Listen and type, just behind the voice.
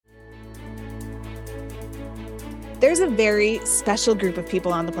There's a very special group of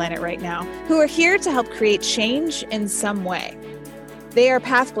people on the planet right now who are here to help create change in some way. They are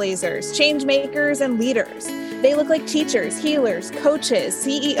path blazers, change makers, and leaders. They look like teachers, healers, coaches,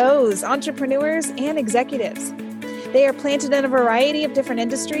 CEOs, entrepreneurs, and executives. They are planted in a variety of different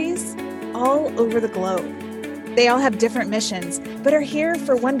industries all over the globe. They all have different missions, but are here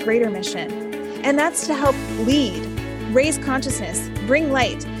for one greater mission, and that's to help lead, raise consciousness, bring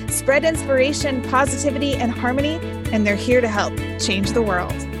light, spread inspiration, positivity, and harmony, and they're here to help change the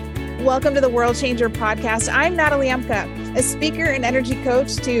world. Welcome to the World Changer Podcast. I'm Natalie Emka, a speaker and energy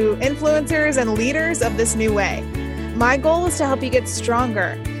coach to influencers and leaders of this new way. My goal is to help you get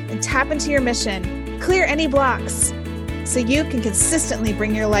stronger and tap into your mission, clear any blocks, so you can consistently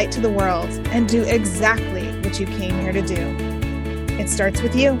bring your light to the world and do exactly what you came here to do. It starts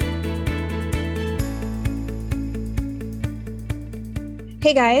with you.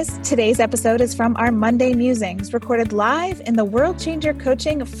 Hey guys, today's episode is from our Monday Musings, recorded live in the World Changer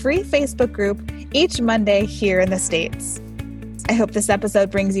Coaching free Facebook group each Monday here in the States. I hope this episode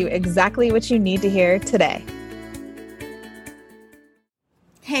brings you exactly what you need to hear today.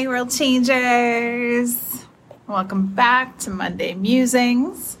 Hey World Changers! Welcome back to Monday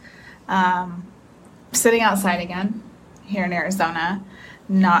Musings. Sitting outside again here in Arizona.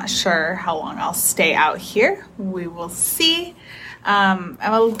 Not sure how long I'll stay out here. We will see.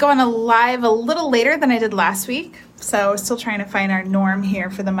 I will go on a live a little later than I did last week. So still trying to find our norm here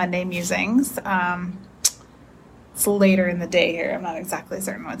for the Monday Musings. It's later in the day here. I'm not exactly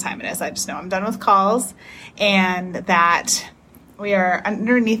certain what time it is. I just know I'm done with calls and that we are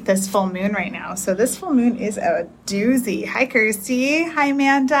underneath this full moon right now. So this full moon is a doozy. Hi, Kirsty. Hi,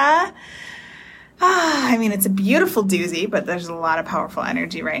 Amanda. I mean, it's a beautiful doozy, but there's a lot of powerful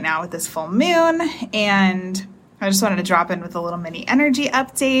energy right now with this full moon. And I just wanted to drop in with a little mini energy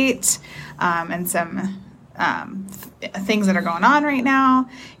update and some things that are going on right now.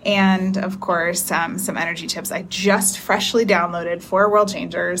 And of course, some energy tips I just freshly downloaded for World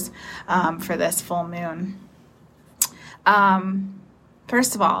Changers for this full moon.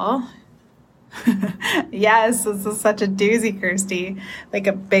 First of all, yes, this is such a doozy, Kirsty, like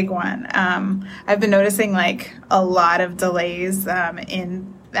a big one. I've been noticing like a lot of delays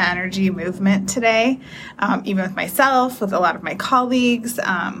in the energy movement today, even with myself, with a lot of my colleagues,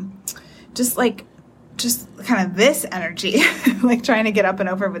 just kind of this energy, like trying to get up and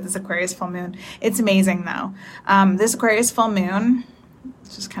over with this Aquarius full moon. It's amazing though. This Aquarius full moon,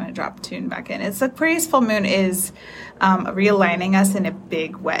 let's just kind of drop tune back in. It's Aquarius full moon is realigning us in a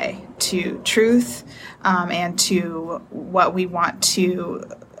big way to truth and to what we want to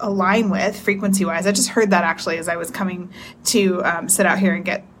align with frequency-wise. I just heard that actually as I was coming to sit out here and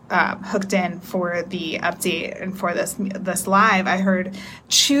get hooked in for the update and for this live. I heard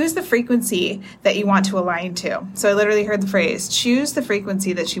choose the frequency that you want to align to. So I literally heard the phrase choose the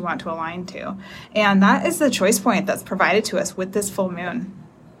frequency that you want to align to, and that is the choice point that's provided to us with this full moon.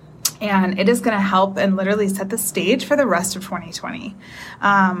 And it is going to help and literally set the stage for the rest of 2020.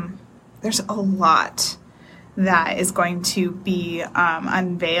 There's a lot that is going to be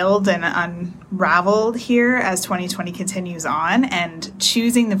unveiled and unraveled here as 2020 continues on, and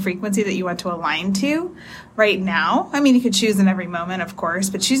choosing the frequency that you want to align to right now. I mean, you could choose in every moment, of course,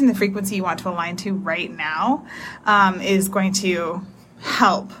 but choosing the frequency you want to align to right now is going to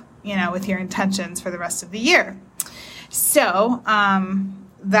help, with your intentions for the rest of the year. So,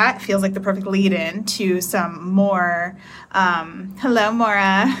 that feels like the perfect lead-in to some more, hello,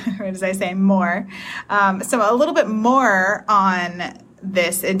 Maura, or did I say more? So a little bit more on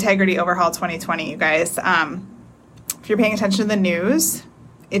this Integrity Overhaul 2020, you guys. If you're paying attention to the news,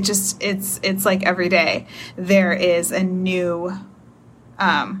 it's like every day there is a new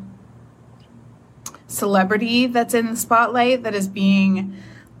celebrity that's in the spotlight that is being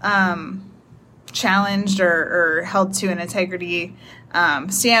challenged or held to an integrity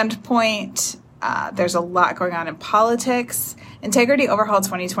standpoint. There's a lot going on in politics. Integrity Overhaul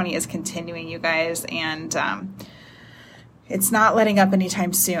 2020 is continuing, you guys, and it's not letting up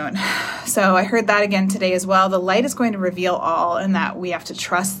anytime soon. So I heard that again today as well. The light is going to reveal all, and that we have to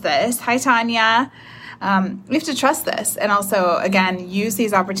trust this. Hi, Tanya. We have to trust this, and also again use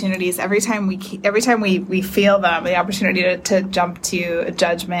these opportunities every time we feel them, the opportunity to jump to a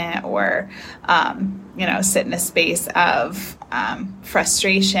judgment or sit in a space of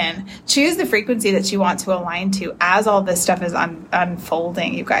frustration. Choose the frequency that you want to align to as all this stuff is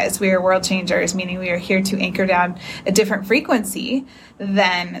unfolding. You guys, we are world changers, meaning we are here to anchor down a different frequency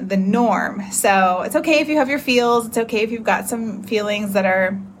than the norm. So it's okay if you have your feels. It's okay if you've got some feelings that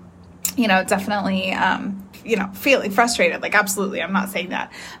are definitely feeling frustrated. Like, absolutely, I'm not saying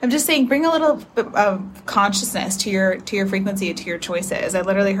that. I'm just saying bring a little bit of consciousness to your frequency, to your choices. I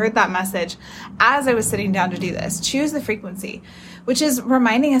literally heard that message as I was sitting down to do this. Choose the frequency, which is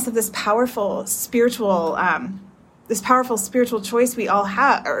reminding us of this powerful spiritual choice we all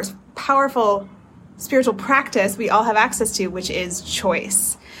have, or powerful spiritual practice we all have access to, which is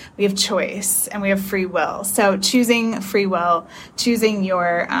choice. We have choice and we have free will. So choosing free will, choosing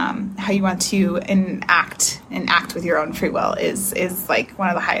your how you want to act with your own free will is like one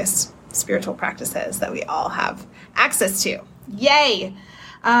of the highest spiritual practices that we all have access to. Yay!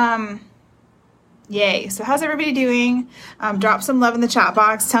 Yay. So how's everybody doing? Drop some love in the chat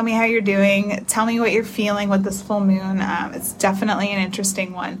box. Tell me how you're doing. Tell me what you're feeling with this full moon. It's definitely an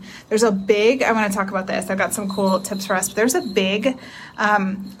interesting one. I want to talk about this. I've got some cool tips for us. But there's a big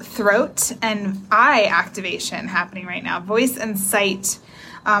throat and eye activation happening right now. Voice and sight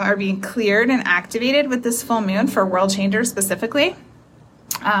are being cleared and activated with this full moon for world changers specifically.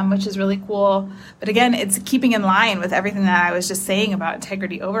 Which is really cool. But again, it's keeping in line with everything that I was just saying about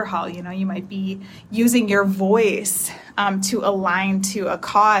integrity overhaul. You might be using your voice to align to a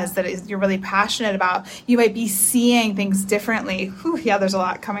cause that you're really passionate about. You might be seeing things differently. Whew, yeah, there's a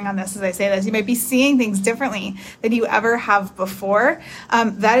lot coming on this as I say this. You might be seeing things differently than you ever have before.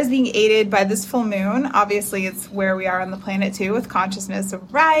 That is being aided by this full moon. Obviously, it's where we are on the planet too, with consciousness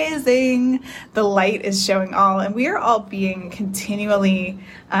rising. The light is showing all, and we are all being continually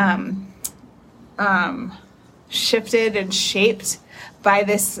shifted and shaped by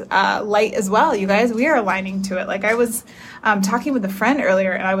this light as well. You guys, we are aligning to it. Like, I was talking with a friend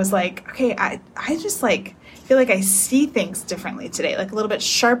earlier, and I was like, okay, I just like feel like I see things differently today, like a little bit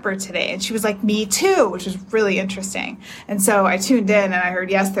sharper today. And she was like, me too, which was really interesting. And so I tuned in and I heard,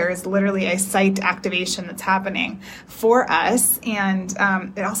 yes, there is literally a sight activation that's happening for us. And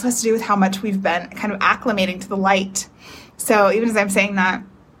it also has to do with how much we've been kind of acclimating to the light. So even as I'm saying that,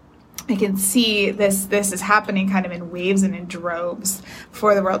 I can see this is happening kind of in waves and in droves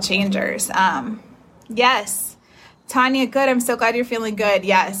for the world changers. Yes. Tanya, good. I'm so glad you're feeling good.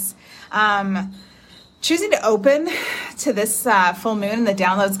 Yes. Choosing to open to this full moon and the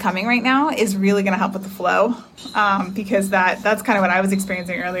downloads coming right now is really going to help with the flow, because that's kind of what I was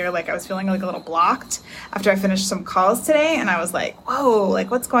experiencing earlier. Like, I was feeling like a little blocked after I finished some calls today, and I was like, whoa, like,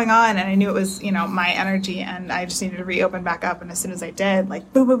 what's going on? And I knew it was, my energy, and I just needed to reopen back up. And as soon as I did,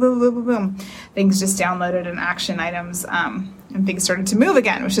 like, boom, boom, boom, boom, boom, boom, things just downloaded and action items, and things started to move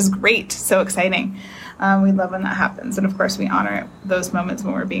again, which is great. So exciting. We love when that happens. And of course, we honor those moments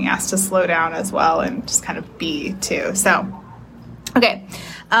when we're being asked to slow down as well and just kind of be too. So, okay.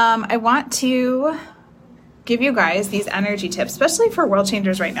 I want to give you guys these energy tips, especially for world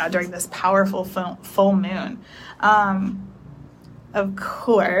changers right now during this powerful full moon. Of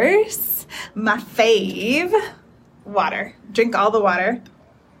course, my fave, water. Drink all the water.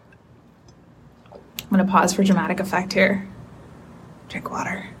 I'm going to pause for dramatic effect here. Drink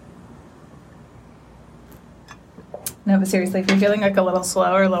water. No, but seriously, if you're feeling like a little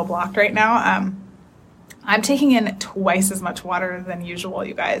slow or a little blocked right now, I'm taking in twice as much water than usual,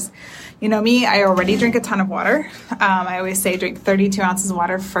 you guys. You know me, I already drink a ton of water. I always say drink 32 ounces of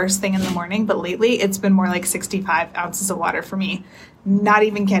water first thing in the morning, but lately it's been more like 65 ounces of water for me. Not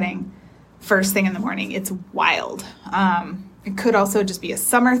even kidding. First thing in the morning. It's wild. It could also just be a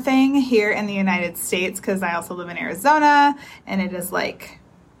summer thing here in the United States, because I also live in Arizona and it is like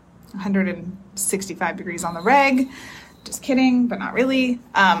 165 degrees on the reg. Just kidding, but not really.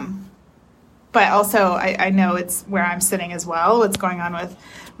 But also I know it's where I'm sitting as well. What's going on with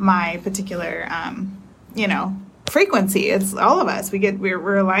my particular, frequency. It's all of us.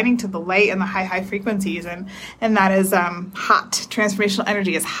 We're aligning to the light and the high frequencies, and that is hot. Transformational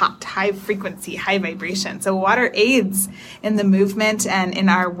energy is hot, high frequency, high vibration. So water aids in the movement and in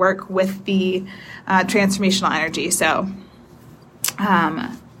our work with the transformational energy. So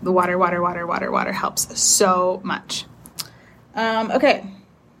the water helps so much. Okay,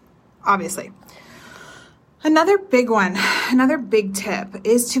 obviously. Another big tip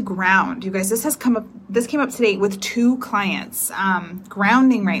is to ground. You guys, this came up today with 2 clients.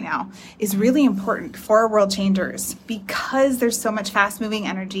 Grounding right now is really important for our world changers because there's so much fast moving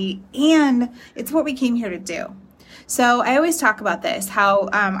energy, and it's what we came here to do. So I always talk about this, how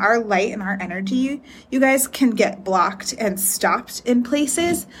our light and our energy, you guys, can get blocked and stopped in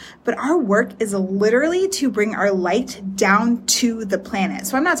places, but our work is literally to bring our light down to the planet.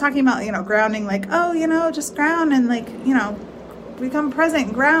 So I'm not talking about, grounding like, just ground and become present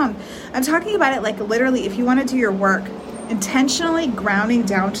and ground. I'm talking about it like literally, if you want to do your work, intentionally grounding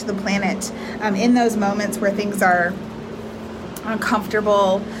down to the planet in those moments where things are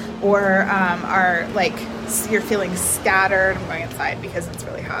uncomfortable or are like you're feeling scattered. I'm going inside because it's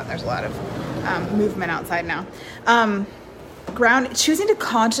really hot. There's a lot of movement outside now. Choosing to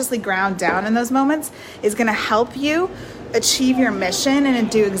consciously ground down in those moments is going to help you achieve your mission and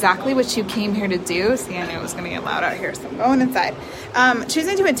do exactly what you came here to do. See, I knew it was going to get loud out here, so I'm going inside.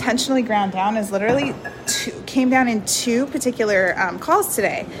 Choosing to intentionally ground down is literally came down in 2 particular calls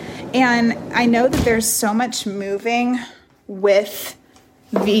today. And I know that there's so much moving with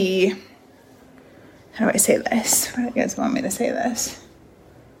the, how do I say this? What do you guys want me to say this?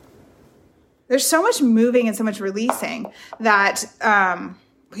 There's so much moving and so much releasing that,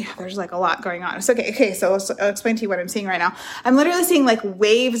 there's like a lot going on. So, okay. So I'll explain to you what I'm seeing right now. I'm literally seeing like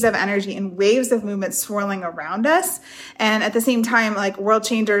waves of energy and waves of movement swirling around us. And at the same time, like world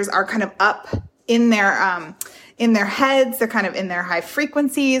changers are kind of up in their heads. They're kind of in their high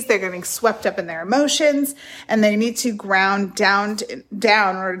frequencies. They're getting swept up in their emotions, and they need to ground down in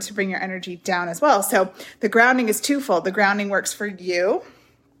order to bring your energy down as well. So the grounding is twofold. The grounding works for you,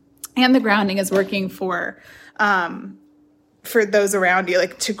 and the grounding is working for those around you,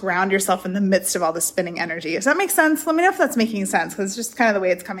 like to ground yourself in the midst of all the spinning energy. Does that make sense? Let me know if that's making sense, because it's just kind of the way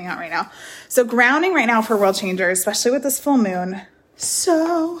it's coming out right now. So grounding right now for world changers, especially with this full moon,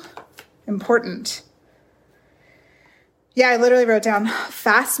 so important. Yeah, I literally wrote down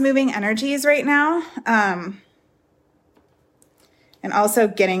fast moving energies right now. And also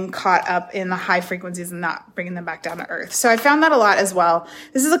getting caught up in the high frequencies and not bringing them back down to earth. So I found that a lot as well.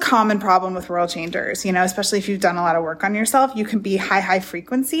 This is a common problem with world changers, especially if you've done a lot of work on yourself. You can be high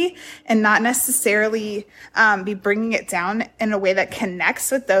frequency and not necessarily be bringing it down in a way that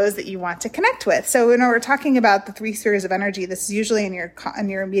connects with those that you want to connect with. So when we're talking about the 3 spheres of energy, this is usually in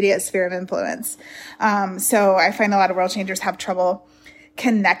your immediate sphere of influence. So I find a lot of world changers have trouble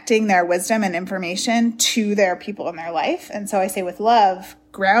connecting their wisdom and information to their people in their life. And so I say with love,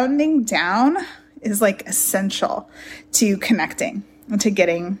 grounding down is like essential to connecting and to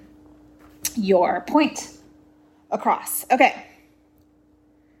getting your point across. Okay.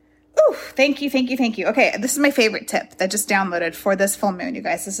 Ooh, thank you. Okay, this is my favorite tip that just downloaded for this full moon, you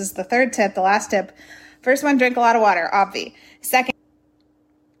guys. This is the 3rd tip, the last tip. First one, drink a lot of water, obvi. Second,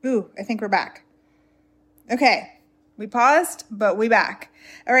 I think we're back. Okay. We paused, but we back.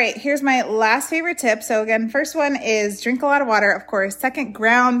 All right, here's my last favorite tip. So again, first one is drink a lot of water, of course. Second,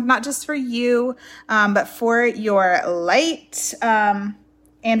 ground, not just for you, but for your light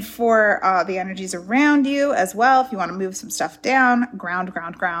and for the energies around you as well. If you want to move some stuff down, ground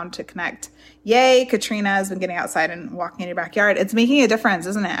to connect. Yay, Katrina has been getting outside and walking in your backyard. It's making a difference,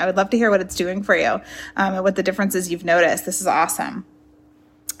 isn't it? I would love to hear what it's doing for you and what the differences you've noticed. This is awesome.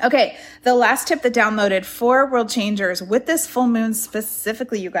 Okay, the last tip that downloaded for world changers with this full moon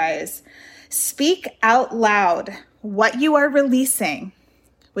specifically, you guys, speak out loud what you are releasing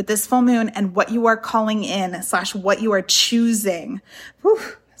with this full moon and what you are calling in / what you are choosing. Whew,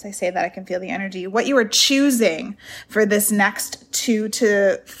 as I say that, I can feel the energy. What you are choosing for this next 2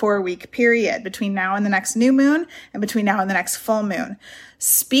 to 4 week period between now and the next new moon and between now and the next full moon.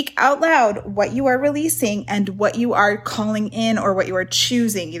 Speak out loud what you are releasing and what you are calling in or what you are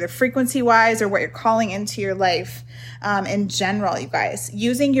choosing, either frequency-wise or what you're calling into your life in general, you guys.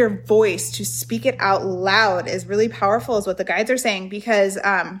 Using your voice to speak it out loud is really powerful, is what the guides are saying, because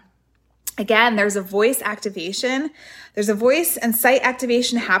again, there's a voice activation. There's a voice and sight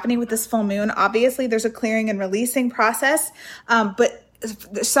activation happening with this full moon. Obviously, there's a clearing and releasing process, but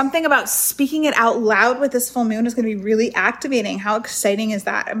something about speaking it out loud with this full moon is going to be really activating. How exciting is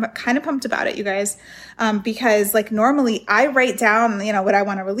that? I'm kind of pumped about it, you guys, because like normally I write down, what I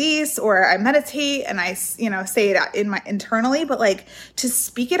want to release, or I meditate and I, say it internally, but like to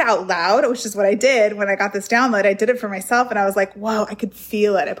speak it out loud, which is what I did when I got this download. I did it for myself and I was like, whoa, I could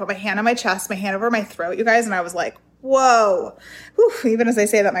feel it. I put my hand on my chest, my hand over my throat, you guys. And I was like, whoa, whew, even as I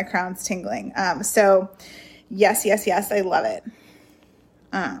say that, my crown's tingling. So yes, I love it.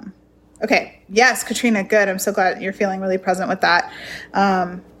 Okay. Yes, Katrina, good. I'm so glad you're feeling really present with that.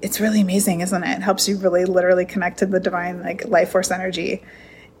 It's really amazing, isn't it? It helps you really literally connect to the divine, like life force energy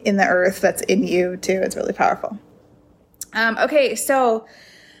in the earth that's in you too. It's really powerful. Okay. So,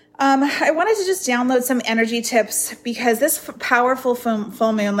 I wanted to just download some energy tips because this powerful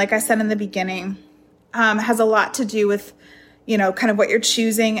full moon, like I said in the beginning, has a lot to do with kind of what you're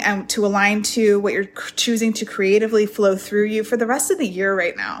choosing and to align to what you're choosing to creatively flow through you for the rest of the year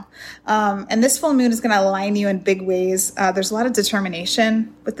right now. And this full moon is going to align you in big ways. There's a lot of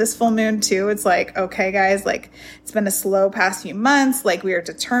determination with this full moon too. It's like, okay, guys, like it's been a slow past few months. Like we are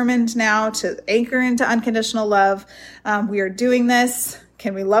determined now to anchor into unconditional love. We are doing this.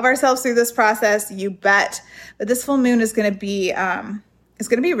 Can we love ourselves through this process? You bet. But this full moon is going to be,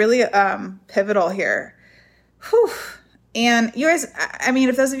 really pivotal here. Whew. And you guys, I mean,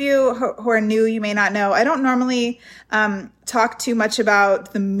 if those of you who are new, you may not know, I don't normally talk too much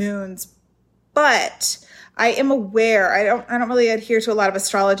about the moons, but I am aware. I don't really adhere to a lot of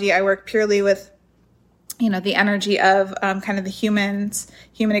astrology. I work purely with, the energy of kind of the human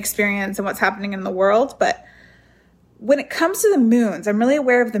experience and what's happening in the world. But when it comes to the moons, I'm really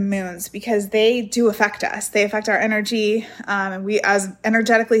aware of the moons because they do affect us. They affect our energy. And we, as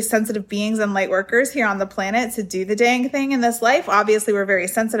energetically sensitive beings and light workers here on the planet, to do the dang thing in this life, obviously we're very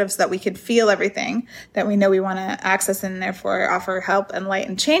sensitive so that we could feel everything that we know we want to access and therefore offer help and light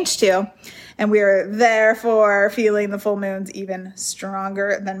and change to. And we are therefore feeling the full moons even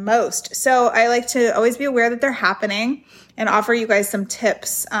stronger than most. So I like to always be aware that they're happening and offer you guys some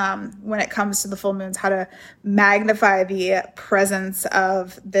tips when it comes to the full moons, how to magnify the presence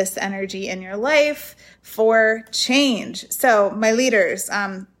of this energy in your life for change. So my leaders,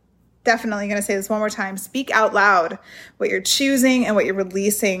 definitely going to say this one more time, speak out loud what you're choosing and what you're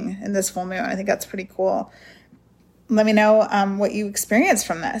releasing in this full moon. I think that's pretty cool. Let me know what you experience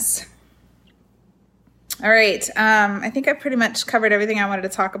from this. All right. I think I pretty much covered everything I wanted to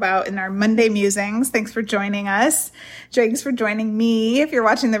talk about in our Monday musings. Thanks for joining us. Thanks for joining me. If you're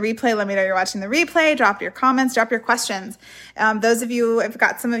watching the replay, let me know you're watching the replay. Drop your comments, drop your questions. Those of you, I've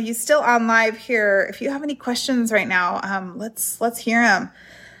got some of you still on live here. If you have any questions right now, let's hear them.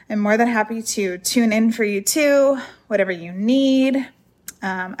 I'm more than happy to tune in for you too. Whatever you need,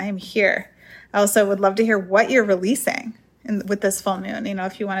 I'm here. I also would love to hear what you're releasing with this full moon.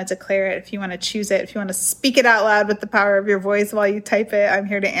 If you want to declare it, if you want to choose it, if you want to speak it out loud with the power of your voice while you type it, I'm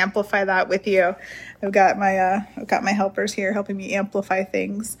here to amplify that with you. I've got my helpers here helping me amplify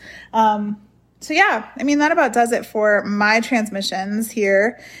things. So yeah, that about does it for my transmissions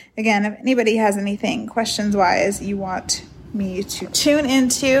here. Again, if anybody has anything questions wise you want me to tune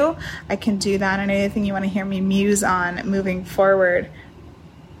into, I can do that. And anything you want to hear me muse on moving forward,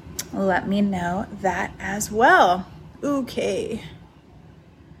 let me know that as well. Okay.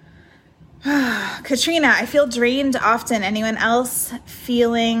 Katrina, I feel drained often. Anyone else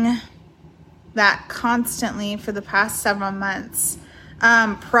feeling that constantly for the past several months?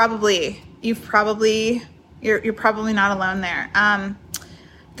 Probably. You're probably not alone there.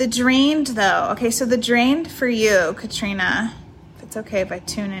 The drained though. Okay, so the drained for you, Katrina, if it's okay if I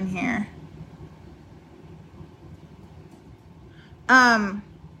tune in here.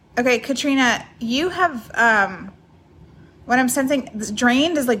 Okay, Katrina, you have, what I'm sensing,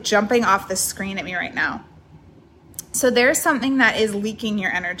 drained is like jumping off the screen at me right now. So there's something that is leaking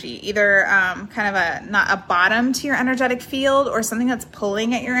your energy, either kind of not a bottom to your energetic field or something that's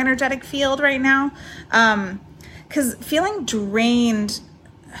pulling at your energetic field right now. Because feeling drained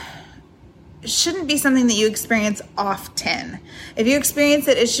shouldn't be something that you experience often. If you experience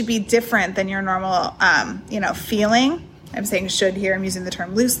it, it should be different than your normal, feeling. I'm saying should here, I'm using the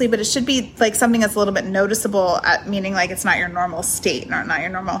term loosely, but it should be like something that's a little bit noticeable, meaning like it's not your normal state, not your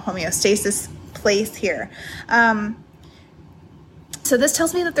normal homeostasis place here. So this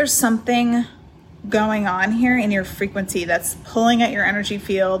tells me that there's something going on here in your frequency that's pulling at your energy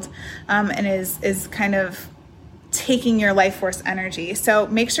field and is kind of taking your life force energy. So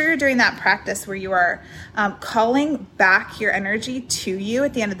make sure you're doing that practice where you are calling back your energy to you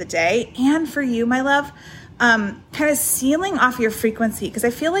at the end of the day. And for you, my love, kind of sealing off your frequency, because I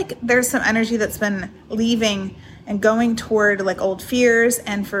feel like there's some energy that's been leaving and going toward like old fears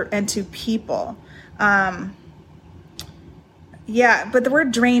and to people. Yeah, but the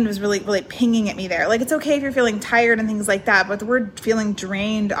word drained was really, really pinging at me there. Like, it's okay if you're feeling tired and things like that, but the word feeling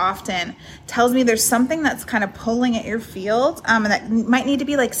drained often tells me there's something that's kind of pulling at your field, and that might need to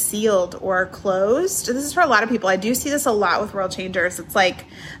be like sealed or closed. This is for a lot of people. I do see this a lot with world changers. It's like,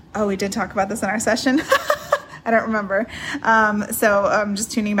 oh, we did talk about this in our session. I don't remember. So I'm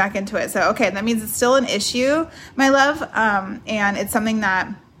just tuning back into it. So, okay, that means it's still an issue, my love. And it's something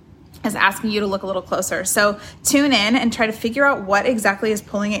that is asking you to look a little closer. So tune in and try to figure out what exactly is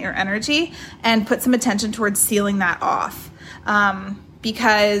pulling at your energy and put some attention towards sealing that off.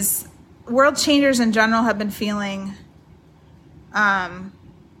 Because world changers in general have been feeling,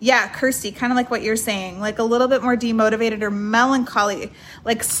 Kirsty, kind of like what you're saying, like a little bit more demotivated or melancholy,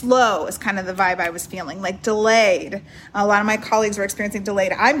 like slow is kind of the vibe I was feeling, like delayed. A lot of my colleagues were experiencing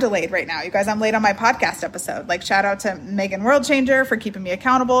delayed. I'm delayed right now. You guys, I'm late on my podcast episode. Like, shout out to Megan World Changer for keeping me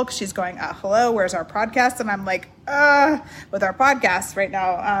accountable, because she's going, hello, where's our podcast? And I'm like, with our podcast right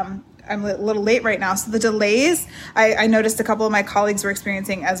now, I'm a little late right now. So the delays, I noticed a couple of my colleagues were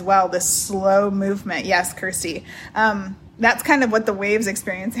experiencing as well, this slow movement. Yes, Kirsty. That's kind of what the wave's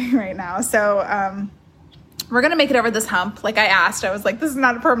experiencing right now. So we're going to make it over this hump. Like I asked, I was like, this is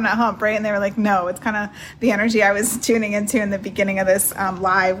not a permanent hump, right? And they were like, no, it's kind of the energy I was tuning into in the beginning of this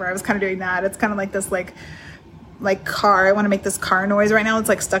live where I was kind of doing that. It's kind of like this like car. I want to make this car noise right now. It's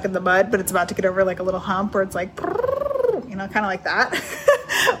like stuck in the mud, but it's about to get over like a little hump where it's like, you know, kind of like that.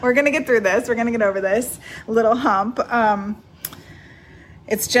 We're going to get through this. We're going to get over this little hump.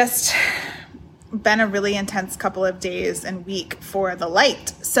 It's just been a really intense couple of days and week for the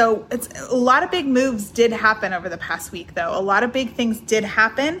light. So it's a lot of big moves did happen over the past week though. A lot of big things did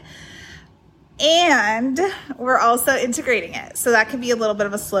happen and we're also integrating it. So that can be a little bit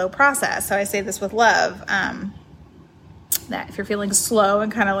of a slow process. So I say this with love, that if you're feeling slow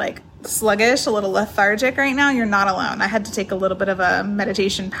and kind of like sluggish, a little lethargic right now, you're not alone. I had to take a little bit of a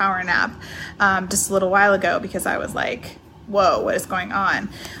meditation power nap just a little while ago because I was like, whoa, what is going on?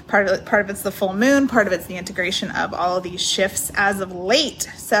 Part of it's the full moon, part of it's the integration of all of these shifts as of late.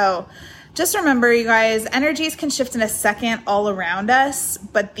 So just remember, you guys, energies can shift in a second all around us,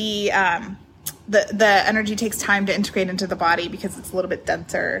 but the energy takes time to integrate into the body because it's a little bit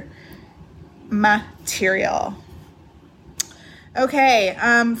denser material. Okay,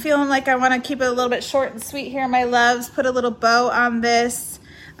 feeling like I want to keep it a little bit short and sweet here, my loves. Put a little bow on this.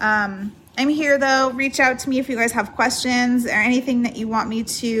 I'm here though. Reach out to me if you guys have questions or anything that you want me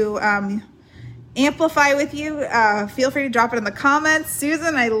to amplify with you. Feel free to drop it in the comments.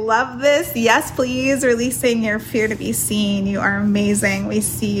 Susan, I love this. Yes, please. Releasing your fear to be seen. You are amazing. We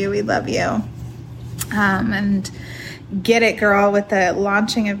see you. We love you. And get it, girl, with the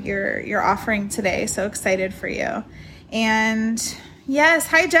launching of your offering today. So excited for you. And yes,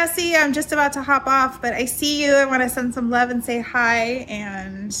 hi, Jessie. I'm just about to hop off, but I see you. I want to send some love and say hi.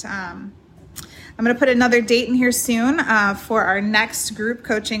 And I'm going to put another date in here soon for our next group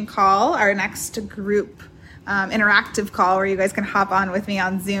coaching call, our next group interactive call where you guys can hop on with me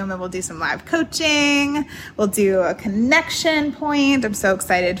on Zoom and we'll do some live coaching. We'll do a connection point. I'm so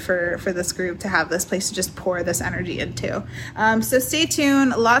excited for this group to have this place to just pour this energy into. So stay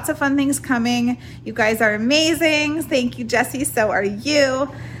tuned. Lots of fun things coming. You guys are amazing. Thank you, Jessie. So are you.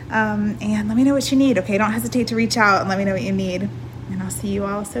 And let me know what you need. Okay, don't hesitate to reach out and let me know what you need. And I'll see you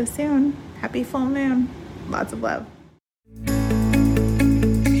all so soon. Happy full moon. Lots of love.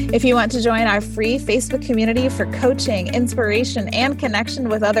 If you want to join our free Facebook community for coaching, inspiration, and connection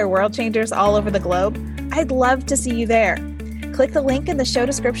with other world changers all over the globe, I'd love to see you there. Click the link in the show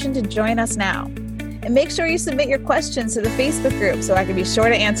description to join us now. And make sure you submit your questions to the Facebook group so I can be sure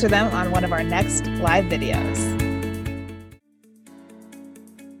to answer them on one of our next live videos.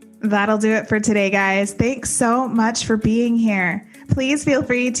 That'll do it for today, guys. Thanks so much for being here. Please feel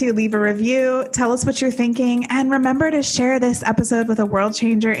free to leave a review, tell us what you're thinking, and remember to share this episode with a world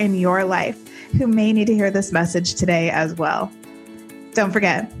changer in your life who may need to hear this message today as well. Don't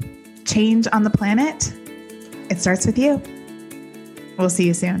forget, change on the planet, it starts with you. We'll see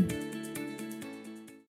you soon.